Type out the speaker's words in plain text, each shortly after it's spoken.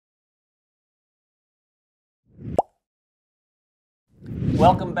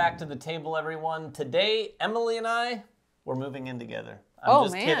Welcome back to the table, everyone. Today, Emily and I, we're moving in together. I'm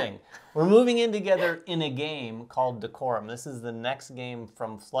just kidding. We're moving in together in a game called Décorum. This is the next game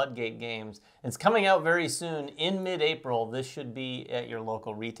from Floodgate Games. It's coming out very soon in mid-April. This should be at your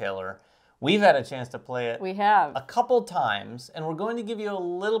local retailer. We've had a chance to play it a couple times, and we're going to give you a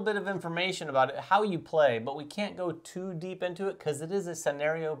little bit of information about it, how you play, but we can't go too deep into it because it is a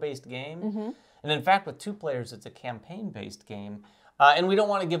scenario-based game. And in fact, with 2 players, it's a campaign-based game. And we don't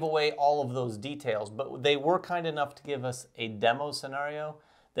want to give away all of those details, but they were kind enough to give us a demo scenario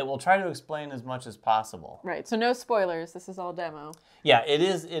that we'll try to explain as much as possible. Right, so no spoilers, this is all demo. Yeah, it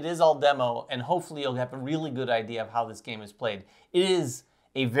is all demo, and hopefully you'll have a really good idea of how this game is played. It is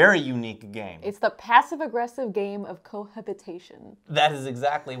a very unique game. It's the passive-aggressive game of cohabitation. That is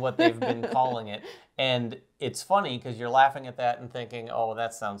exactly what they've been calling it. And it's funny because you're laughing at that and thinking, oh,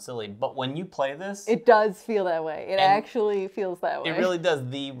 that sounds silly. But when you play this... It does feel that way. It actually feels that way. It really does.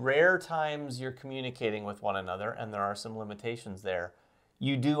 The rare times you're communicating with one another, and there are some limitations there,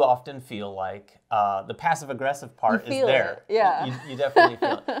 you do often feel like the passive-aggressive part is there. Yeah. You definitely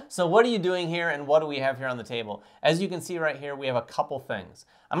feel it. So what are you doing here, and what do we have here on the table? As you can see right here, we have a couple things.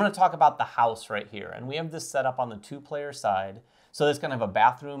 I'm going to talk about the house right here, and we have this set up on the 2-player side. So it's going to have a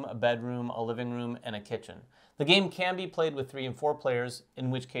bathroom, a bedroom, a living room, and a kitchen. The game can be played with 3 and 4 players, in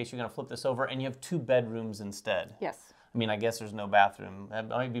which case you're going to flip this over, and you have 2 bedrooms instead. Yes. I mean, I guess there's no bathroom. That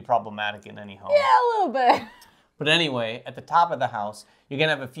might be problematic in any home. Yeah, a little bit. But anyway, at the top of the house, you're going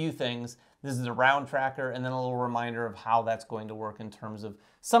to have a few things. This is a round tracker and then a little reminder of how that's going to work in terms of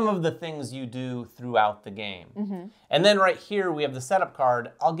some of the things you do throughout the game. And then right here, we have the setup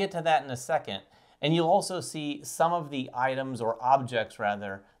card. I'll get to that in a second. And you'll also see some of the items, or objects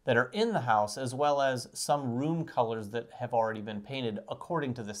rather, that are in the house, as well as some room colors that have already been painted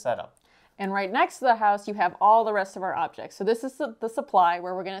according to the setup. And right next to the house, you have all the rest of our objects. So this is the supply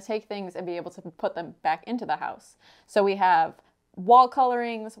where we're going to take things and be able to put them back into the house. So we have wall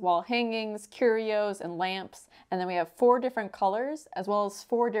colorings, wall hangings, curios, and lamps. And then we have 4 different colors as well as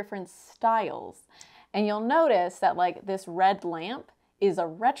 4 different styles. And you'll notice that like this red lamp is a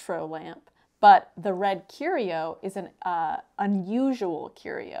retro lamp, but the red curio is an unusual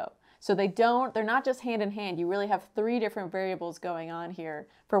curio. So they're not just hand in hand. You really have 3 different variables going on here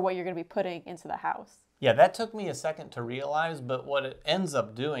for what you're going to be putting into the house. Yeah, that took me a second to realize, but what it ends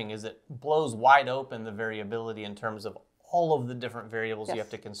up doing is it blows wide open the variability in terms of all of the different variables you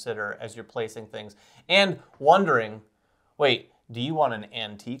have to consider as you're placing things. And wondering, wait, do you want an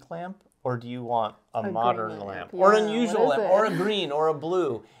antique lamp? Or do you want a modern lamp? Or an unusual lamp? Or a green? Or a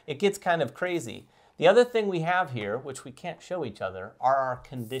blue? It gets kind of crazy. The other thing we have here, which we can't show each other, are our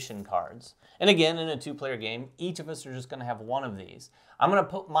condition cards. And again, in a 2-player game, each of us are just going to have one of these. I'm going to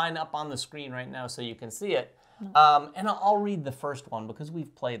put mine up on the screen right now so you can see it. And I'll read the first one because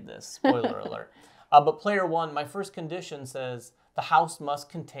we've played this. Spoiler alert. But player 1, my first condition says, the house must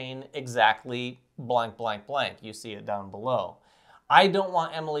contain exactly blank, blank, blank. You see it down below. I don't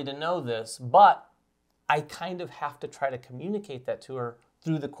want Emily to know this, but I kind of have to try to communicate that to her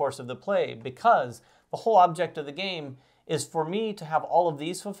through the course of the play, because the whole object of the game is for me to have all of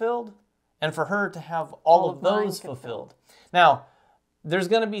these fulfilled and for her to have all of those fulfilled. Now, there's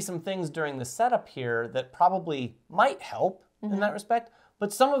going to be some things during the setup here that probably might help in that respect,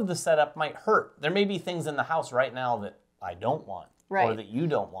 but some of the setup might hurt. There may be things in the house right now that I don't want. Or that you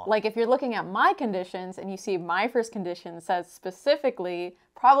don't want. Like if you're looking at my conditions and you see my first condition says specifically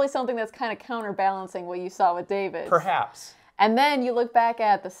probably something that's kind of counterbalancing what you saw with David. Perhaps. And then you look back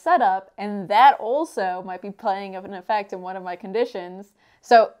at the setup and that also might be playing an effect in one of my conditions.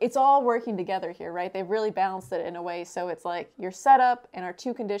 So it's all working together here, right? They've really balanced it in a way. So it's like your setup and our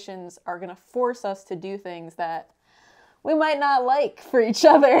 2 conditions are going to force us to do things that we might not like for each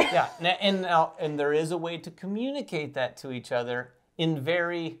other. Yeah, and there is a way to communicate that to each other in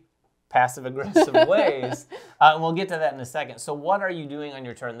very passive-aggressive ways. And we'll get to that in a second. So what are you doing on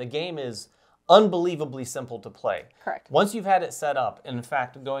your turn? The game is unbelievably simple to play. Correct. Once you've had it set up, in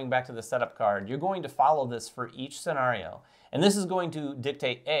fact, going back to the setup card, you're going to follow this for each scenario. And this is going to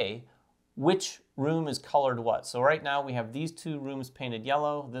dictate, A, which room is colored what. So right now we have these 2 rooms painted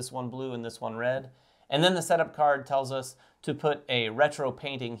yellow, this one blue and this one red. And then the setup card tells us to put a retro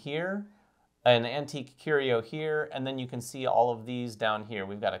painting here, an antique curio here, and then you can see all of these down here.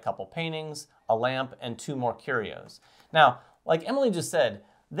 We've got a couple paintings, a lamp, and 2 more curios. Now, like Emily just said,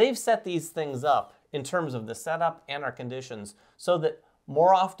 they've set these things up in terms of the setup and our conditions so that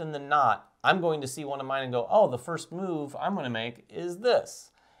more often than not, I'm going to see one of mine and go, oh, the first move I'm going to make is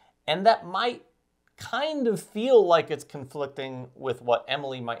this. And that might kind of feel like it's conflicting with what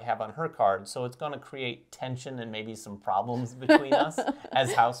Emily might have on her card. So it's going to create tension and maybe some problems between us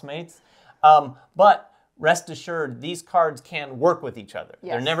as housemates. But rest assured, these cards can work with each other.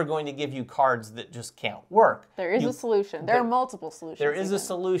 Yes. They're never going to give you cards that just can't work. There is a solution. There are multiple solutions. There is a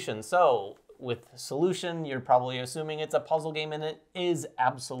solution. So with solution, you're probably assuming it's a puzzle game, and it is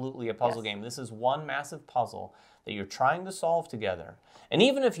absolutely a puzzle game. This is one massive puzzle that you're trying to solve together. And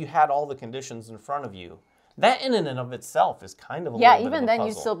even if you had all the conditions in front of you, that in and of itself is kind of a little bit of a puzzle. Yeah, even then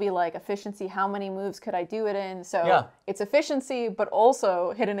you'd still be like, efficiency, how many moves could I do it in? So it's efficiency, but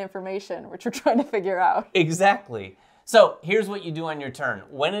also hidden information, which we're trying to figure out. Exactly. So here's what you do on your turn.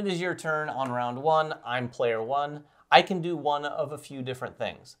 When it is your turn on round 1, I'm player 1. I can do one of a few different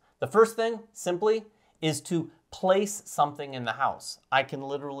things. The first thing, simply, is to place something in the house. I can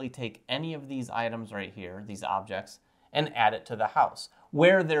literally take any of these items right here, these objects, and add it to the house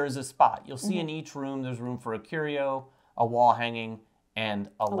where there is a spot. You'll see in each room there's room for a curio, a wall hanging, and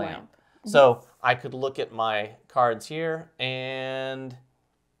a lamp. So I could look at my cards here and,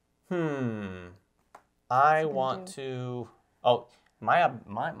 I want to,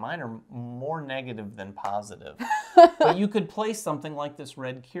 mine are more negative than positive. But you could place something like this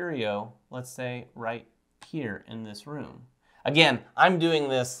red curio, let's say right here in this room. Again, I'm doing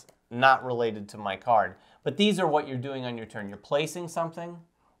this not related to my card, but these are what you're doing on your turn. You're placing something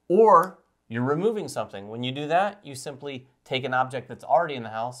or you're removing something. When you do that, you simply take an object that's already in the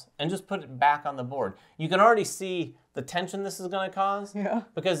house and just put it back on the board. You can already see the tension this is going to cause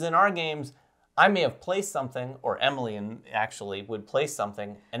because in our games, I may have placed something, or Emily actually would place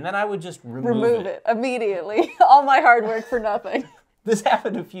something, and then I would just remove it immediately. All my hard work for nothing. This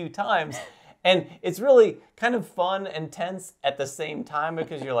happened a few times. And it's really kind of fun and tense at the same time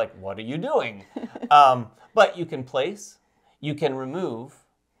because you're like, what are you doing? But you can place, you can remove,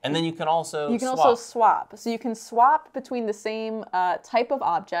 and then you can also swap. You can also swap. So you can swap between the same type of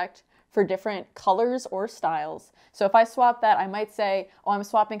object for different colors or styles. So if I swap that, I might say, oh, I'm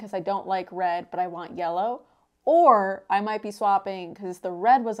swapping because I don't like red, but I want yellow. Or I might be swapping because the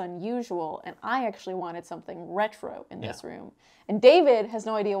red was unusual and I actually wanted something retro in this room. And David has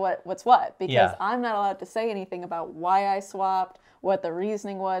no idea what's what because I'm not allowed to say anything about why I swapped, what the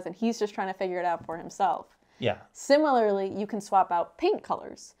reasoning was, and he's just trying to figure it out for himself. Yeah. Similarly, you can swap out paint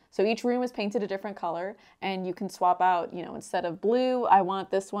colors. So each room is painted a different color and you can swap out, instead of blue, I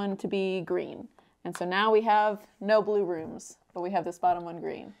want this one to be green. And so now we have no blue rooms, but we have this bottom one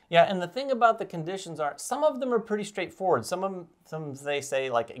green. Yeah, and the thing about the conditions are, some of them are pretty straightforward. Some they say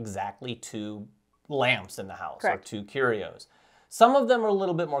like exactly 2 lamps in the house or 2 curios. Some of them are a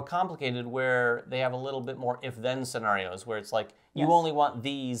little bit more complicated where they have a little bit more if-then scenarios where it's like you only want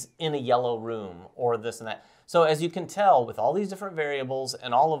these in a yellow room or this and that. So as you can tell, with all these different variables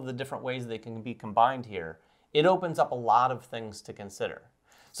and all of the different ways they can be combined here, it opens up a lot of things to consider.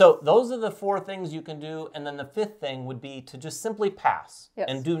 So those are the 4 things you can do, and then the 5th thing would be to just simply pass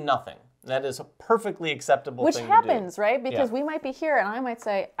and do nothing. That is a perfectly acceptable thing to do. Which happens, right? Because we might be here and I might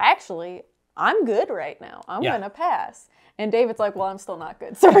say, actually, I'm good right now. I'm going to pass. And David's like, well, I'm still not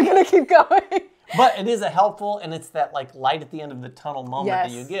good, so we're going to keep going. But it is a helpful, and it's that like light at the end of the tunnel moment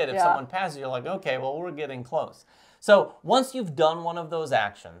that you get. If someone passes, you're like, okay, well, we're getting close. So once you've done one of those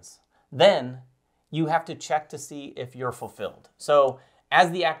actions, then you have to check to see if you're fulfilled. So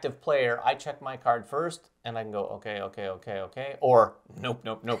as the active player, I check my card first, and I can go, okay, okay, okay, okay, or nope,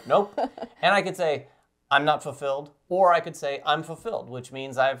 nope, nope, nope. And I could say, I'm not fulfilled, or I could say, I'm fulfilled, which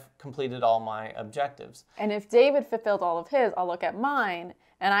means I've completed all my objectives. And if David fulfilled all of his, I'll look at mine,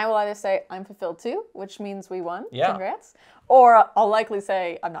 and I will either say, I'm fulfilled too, which means we won, congrats, or I'll likely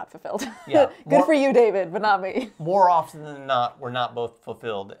say, I'm not fulfilled. Good for you, David, but not me. More often than not, we're not both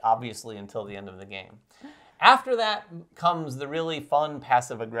fulfilled, obviously, until the end of the game. After that comes the really fun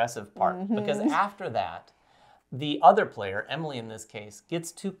passive-aggressive part, because after that, the other player, Emily in this case,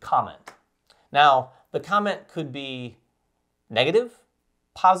 gets to comment. Now, the comment could be negative,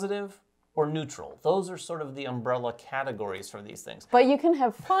 positive, or neutral. Those are sort of the umbrella categories for these things. But you can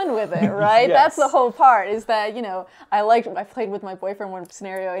have fun with it, right? That's the whole part, is that, I played with my boyfriend one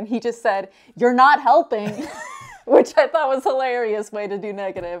scenario, and he just said, you're not helping. Which I thought was a hilarious way to do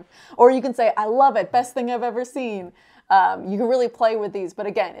negative. Or you can say, I love it, best thing I've ever seen. You can really play with these. But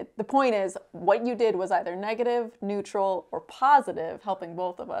again, the point is, what you did was either negative, neutral, or positive, helping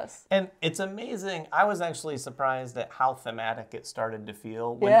both of us. And it's amazing. I was actually surprised at how thematic it started to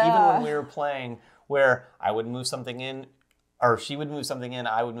feel. Even when we were playing, where I would move something in, or she would move something in,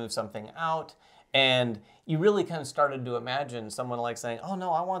 I would move something out. And you really kind of started to imagine someone like saying, oh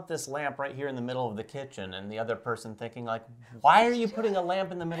no, I want this lamp right here in the middle of the kitchen. And the other person thinking like, why are you putting a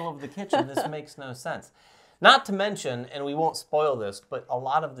lamp in the middle of the kitchen? This makes no sense. Not to mention, and we won't spoil this, but a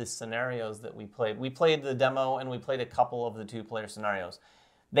lot of the scenarios that we played the demo and we played a couple of the 2-player scenarios.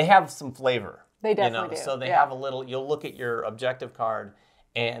 They have some flavor. They definitely do. So they have a little, you'll look at your objective card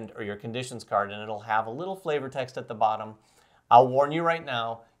or your conditions card, and it'll have a little flavor text at the bottom. I'll warn you right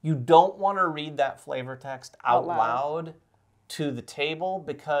now, you don't want to read that flavor text out loud to the table,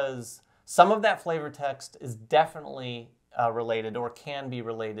 because some of that flavor text is definitely related or can be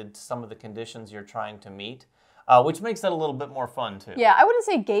related to some of the conditions you're trying to meet. Which makes it a little bit more fun, too. Yeah, I wouldn't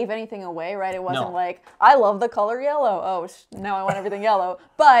say gave anything away, right? It wasn't like, I love the color yellow. Oh, now I want everything yellow.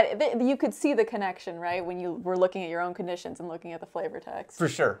 But you could see the connection, right? When you were looking at your own conditions and looking at the flavor text. For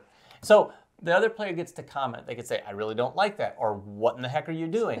sure. So the other player gets to comment. They could say, I really don't like that. Or what in the heck are you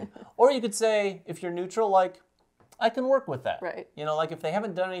doing? Or you could say, if you're neutral, like, I can work with that. Right. You know, like if they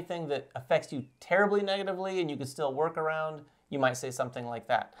haven't done anything that affects you terribly negatively and you can still work around, you might say something like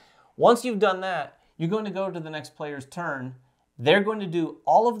that. Once you've done that, you're going to go to the next player's turn. They're going to do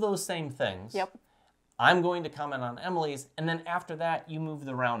all of those same things. Yep. I'm going to comment on Emily's, and then after that, you move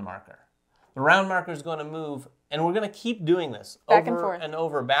the round marker. The round marker is going to move, and we're going to keep doing this back and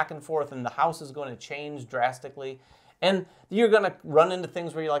forth, back and forth, and the house is going to change drastically. And you're going to run into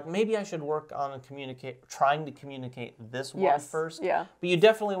things where you're like, maybe I should work on trying to communicate this one first. Yeah. But you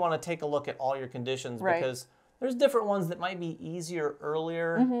definitely want to take a look at all your conditions, because there's different ones that might be easier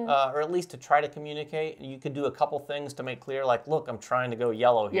earlier, or at least to try to communicate. You could do a couple things to make clear, like, look, I'm trying to go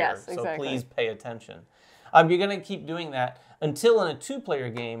yellow here, so please pay attention. You're going to keep doing that until in a 2-player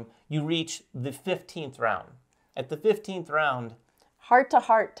game, you reach the 15th round. At the 15th round,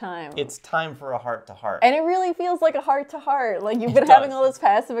 heart-to-heart time. It's time for a heart-to-heart. And it really feels like a heart-to-heart. Like you've been having all this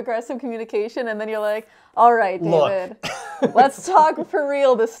passive-aggressive communication, and then you're like, all right, David, let's talk for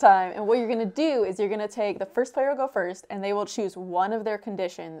real this time. And what you're going to do is you're going to take, the first player will go first, and they will choose one of their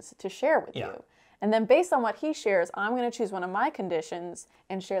conditions to share with you. And then based on what he shares, I'm going to choose one of my conditions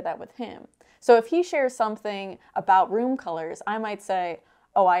and share that with him. So if he shares something about room colors, I might say,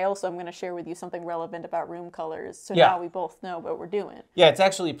 oh, I also am going to share with you something relevant about room colors. So now we both know what we're doing. Yeah, it's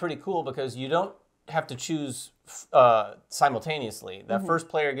actually pretty cool because you don't have to choose simultaneously. That first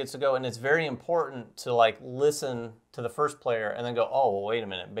player gets to go, and it's very important to like listen to the first player and then go, oh, well, wait a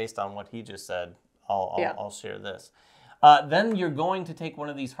minute, based on what he just said, I'll share this. Then you're going to take one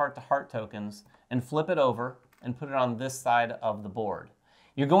of these heart-to-heart tokens and flip it over and put it on this side of the board.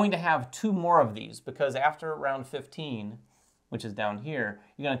 You're going to have 2 more of these because after round 15, which is down here,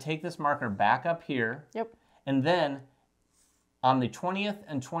 you're going to take this marker back up here. And then on the 20th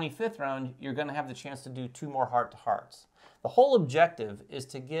and 25th round, you're going to have the chance to do 2 more heart-to-hearts. The whole objective is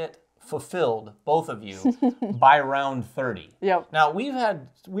to get fulfilled, both of you, by round 30. Now, we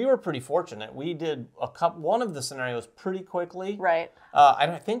were pretty fortunate. We did one of the scenarios pretty quickly.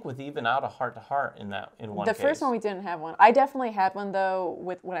 I think with even out a heart-to-heart in one case. The first one we didn't have one. I definitely had one though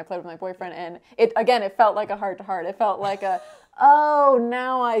when I played with my boyfriend, and it felt like a heart-to-heart. It felt like a oh,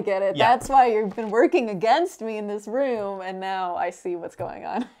 now I get it. That's why you've been working against me in this room, and now I see what's going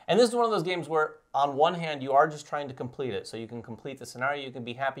on. And this is one of those games where, on one hand, you are just trying to complete it. So you can complete the scenario, you can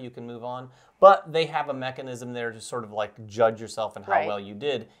be happy, you can move on. But they have a mechanism there to sort of like judge yourself and how well you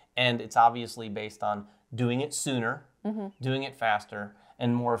did. And it's obviously based on doing it sooner, doing it faster,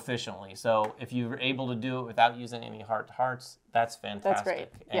 and more efficiently. So if you're able to do it without using any heart-to-hearts, that's fantastic. That's great.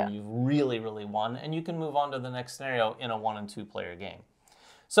 And you've really, really won. And you can move on to the next scenario in a 1- and 2-player game.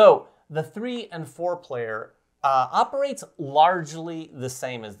 So the 3- and 4-player operates largely the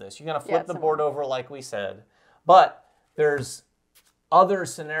same as this. You're going to flip the board over like we said, but there's other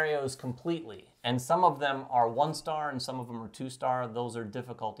scenarios completely. And some of them are 1-star and some of them are 2-star. Those are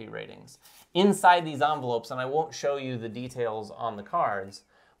difficulty ratings. Inside these envelopes, and I won't show you the details on the cards,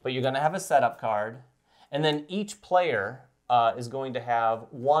 but you're going to have a setup card. And then each player is going to have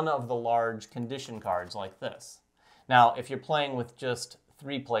one of the large condition cards like this. Now, if you're playing with just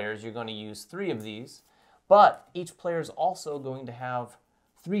 3 players, you're going to use 3 of these. But each player is also going to have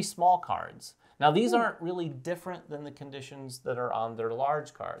 3 small cards. Now, these aren't really different than the conditions that are on their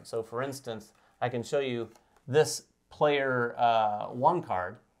large card. So, for instance, I can show you this player 1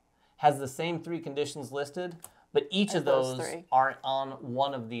 card has the same 3 conditions listed, but each of those are on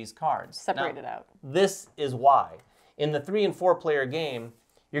one of these cards. Separated out. This is why. In the 3- and 4-player game,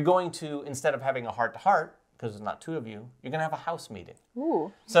 you're going to, instead of having a heart-to-heart, because there's not 2 of you, you're going to have a house meeting.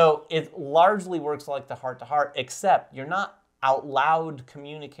 So it largely works like the heart-to-heart, except you're not out loud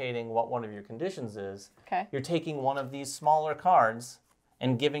communicating what one of your conditions is. You're taking one of these smaller cards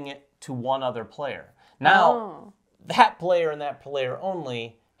and giving it to one other player. Now, that player and that player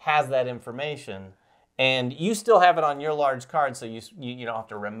only has that information, and you still have it on your large card, so you don't have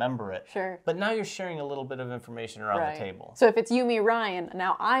to remember it. Sure. But now you're sharing a little bit of information around the table. So if it's you, me, Ryan,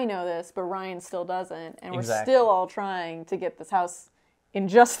 now I know this, but Ryan still doesn't, and we're Exactly. still all trying to get this house in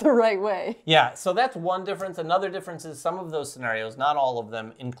just the right way. Yeah, so that's one difference. Another difference is some of those scenarios, not all of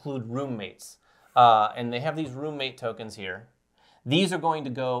them, include roommates. And they have these roommate tokens here. These are going to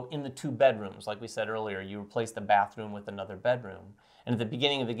go in the 2 bedrooms. Like we said earlier, you replace the bathroom with another bedroom. And at the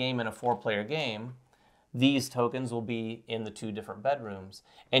beginning of the game in a 4-player game, these tokens will be in the 2 different bedrooms.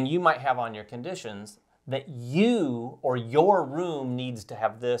 And you might have on your conditions that you or your room needs to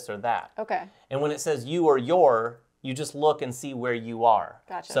have this or that. Okay. And when it says you or your, you just look and see where you are.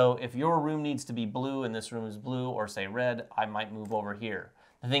 Gotcha. So if your room needs to be blue and this room is blue, or say red, I might move over here.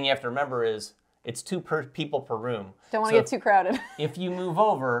 The thing you have to remember is it's 2 people per room. Don't want to get too crowded. If you move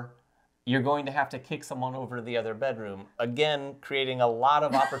over, you're going to have to kick someone over to the other bedroom. Again, creating a lot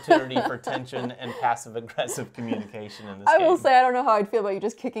of opportunity for tension and passive-aggressive communication in this game. I will say, I don't know how I'd feel about you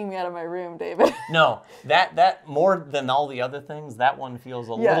just kicking me out of my room, David. No, that more than all the other things, that one feels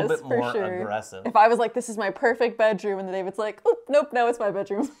a little bit more aggressive. If I was like, this is my perfect bedroom, and then David's like, oh, nope, no, it's my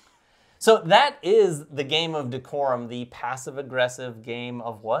bedroom. So that is the game of Décorum, the passive-aggressive game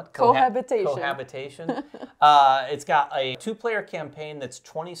of what? Cohabitation. Cohabitation. It's got a 2-player campaign that's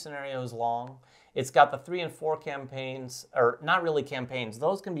 20 scenarios long. It's got the 3 and 4 campaigns, or not really campaigns.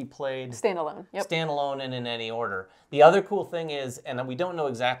 Those can be played standalone. Yep. Standalone and in any order. The other cool thing is, and we don't know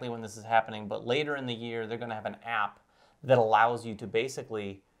exactly when this is happening, but later in the year, they're going to have an app that allows you to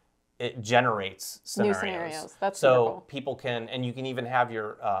basically... It generates scenarios. New scenarios. That's so super cool. People can, and you can even have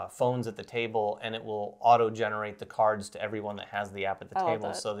your phones at the table, and it will auto-generate the cards to everyone that has the app at the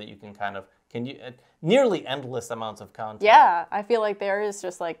table, so that you can kind of nearly endless amounts of content. Yeah, I feel like there is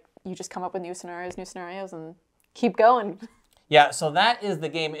just like you just come up with new scenarios, and keep going. Yeah, so that is the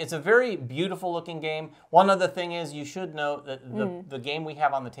game. It's a very beautiful looking game. One other thing is you should note that the game we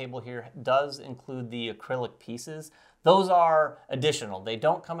have on the table here does include the acrylic pieces. Those are additional. They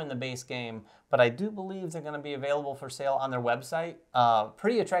don't come in the base game, but I do believe they're going to be available for sale on their website.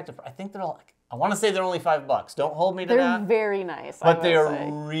 Pretty attractive. I think they're like, I want to say they're only $5. Don't hold me to that. They're very nice. But they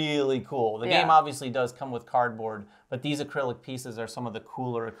are really cool. The game Yeah. obviously does come with cardboard, but these acrylic pieces are some of the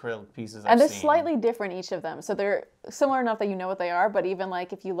cooler acrylic pieces I've seen. And they're slightly different, each of them. So they're similar enough that you know what they are, but even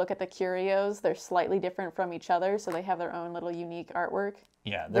like if you look at the curios, they're slightly different from each other, so they have their own little unique artwork.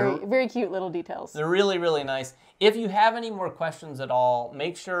 Yeah, Very, very cute little details. They're really, really nice. If you have any more questions at all,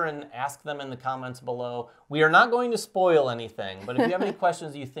 make sure and ask them in the comments below. We are not going to spoil anything, but if you have any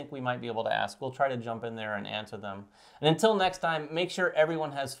questions you think we might be able to ask, we'll try to jump in there and answer them. And until next time, make sure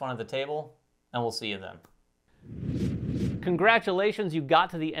everyone has fun at the table, and we'll see you then. Congratulations, you got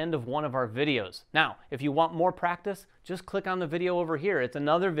to the end of one of our videos. Now, if you want more practice, just click on the video over here. It's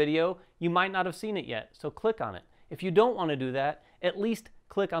another video. You might not have seen it yet, so click on it. If you don't want to do that, at least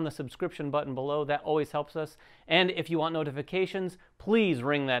click on the subscription button below. That always helps us. And if you want notifications, please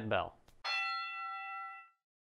ring that bell.